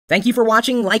Thank you for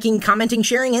watching, liking, commenting,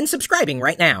 sharing, and subscribing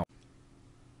right now.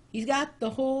 He's got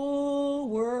the whole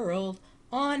world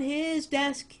on his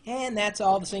desk, and that's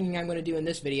all the singing I'm going to do in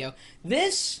this video.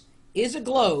 This is a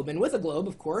globe, and with a globe,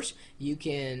 of course, you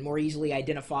can more easily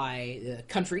identify the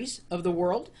countries of the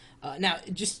world. Now,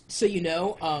 just so you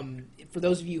know, for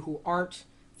those of you who aren't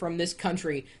from this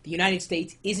country, the United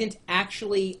States isn't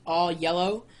actually all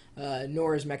yellow,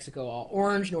 nor is Mexico all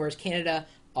orange, nor is Canada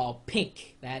all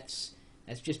pink. That's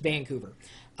just Vancouver.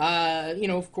 You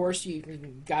know, of course, you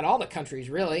got all the countries,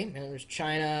 really. There's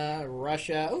China,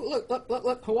 Russia. Oh,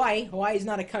 look, Hawaii. Hawaii's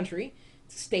not a country.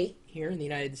 It's a state here in the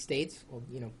United States. Well,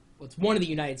 you know, it's one of the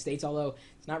United States, although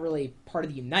it's not really part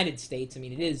of the United States. I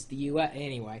mean, it is the U.S.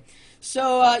 anyway.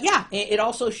 So, yeah, it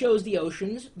also shows the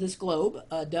oceans, this globe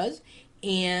does.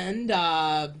 And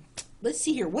let's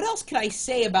see here. What else could I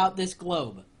say about this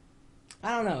globe?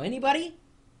 I don't know. Anybody?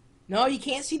 No, you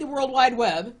can't see the World Wide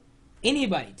Web.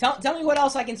 Anybody? Tell me what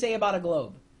else I can say about a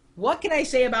globe. What can I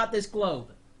say about this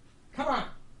globe? Come on.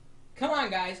 Come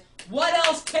on, guys. What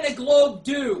else can a globe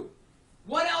do?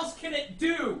 What else can it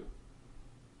do?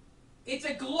 It's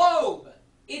a globe.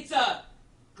 It's a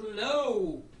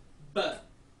globe.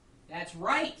 That's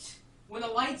right. When the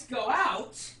lights go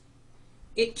out,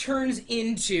 it turns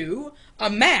into a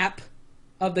map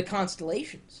of the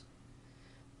constellations.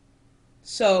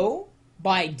 So,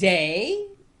 by day,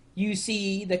 you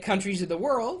see the countries of the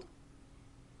world,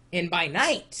 and by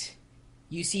night,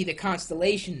 you see the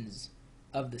constellations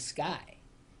of the sky.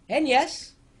 And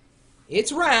yes,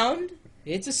 it's round,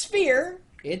 it's a sphere,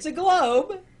 it's a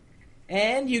globe,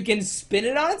 and you can spin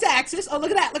it on its axis. Oh,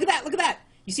 look at that, look at that, look at that.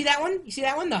 You see that one? You see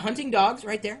that one? The hunting dogs,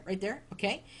 right there,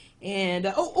 okay? And,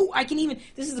 I can even,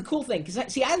 this is the cool thing,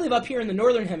 because, see, I live up here in the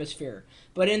northern hemisphere,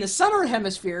 but in the southern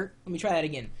hemisphere, let me try that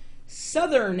again,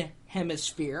 southern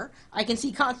hemisphere, I can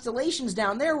see constellations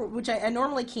down there, which I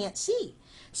normally can't see.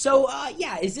 So,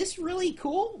 yeah, is this really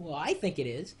cool? Well, I think it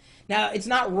is. Now, it's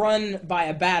not run by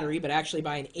a battery, but actually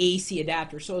by an AC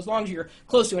adapter, so as long as you're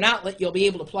close to an outlet, you'll be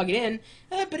able to plug it in.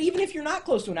 But even if you're not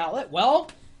close to an outlet, well,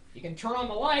 you can turn on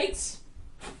the lights,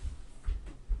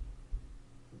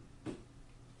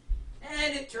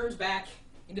 and it turns back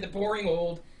into the boring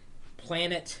old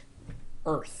planet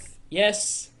Earth.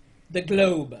 Yes, the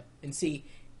globe. And see,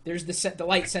 there's the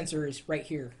light sensor is right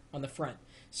here on the front.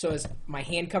 So as my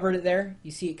hand covered it there,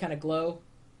 you see it kind of glow?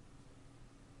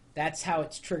 That's how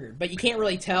it's triggered. But you can't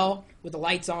really tell with the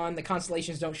lights on. The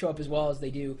constellations don't show up as well as they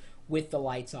do with the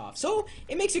lights off. So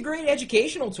it makes a great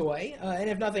educational toy. And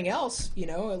if nothing else, you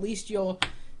know, at least you'll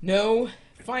know,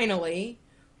 finally,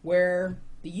 where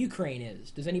the Ukraine is.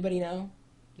 Does anybody know?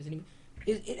 Does anybody?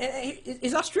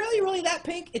 Is Australia really that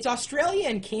pink? It's Australia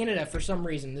and Canada for some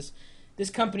reason.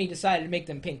 This company decided to make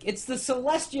them pink. It's the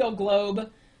Celestial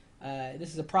Globe.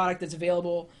 This is a product that's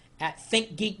available at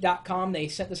thinkgeek.com. They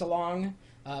sent this along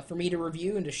for me to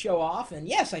review and to show off. And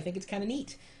yes, I think it's kind of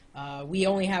neat. We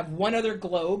only have one other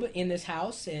globe in this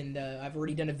house, and I've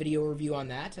already done a video review on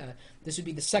that. This would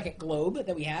be the second globe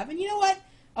that we have. And you know what?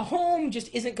 A home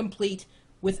just isn't complete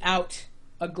without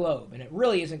a globe. And it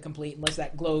really isn't complete unless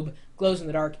that globe glows in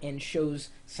the dark and shows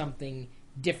something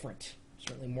different.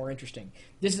 Certainly more interesting.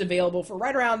 This is available for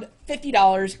right around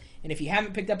 $50, and if you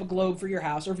haven't picked up a globe for your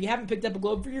house, or if you haven't picked up a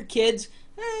globe for your kids,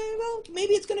 well,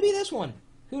 maybe it's going to be this one.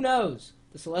 Who knows?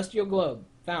 The Celestial Globe,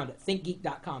 found at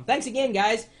thinkgeek.com. Thanks again,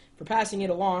 guys, for passing it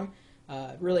along.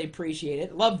 Really appreciate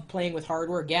it. Love playing with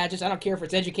hardware, gadgets. I don't care if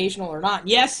it's educational or not.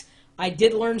 Yes, I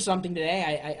did learn something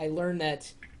today. I learned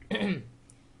that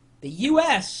the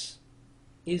U.S.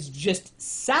 is just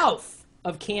south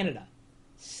of Canada.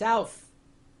 South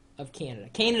of Canada.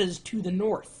 Canada's to the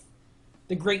north.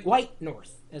 The Great White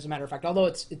North, as a matter of fact. Although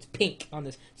it's pink on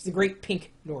this. It's the Great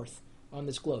Pink North on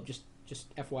this globe. Just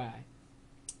FYI.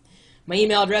 My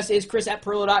email address is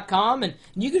chris@pirillo.com, and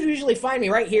you can usually find me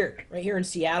right here in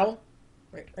Seattle.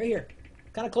 Right here.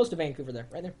 Kind of close to Vancouver there.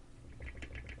 Right there.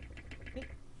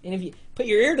 And if you put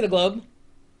your ear to the globe,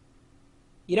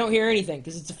 you don't hear anything,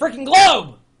 because it's a freaking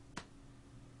globe!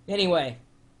 Anyway,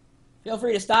 feel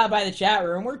free to stop by the chat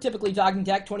room. We're typically talking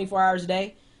tech 24 hours a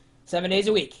day, 7 days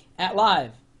a week, at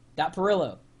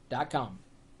live.pirillo.com.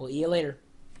 We'll see you later.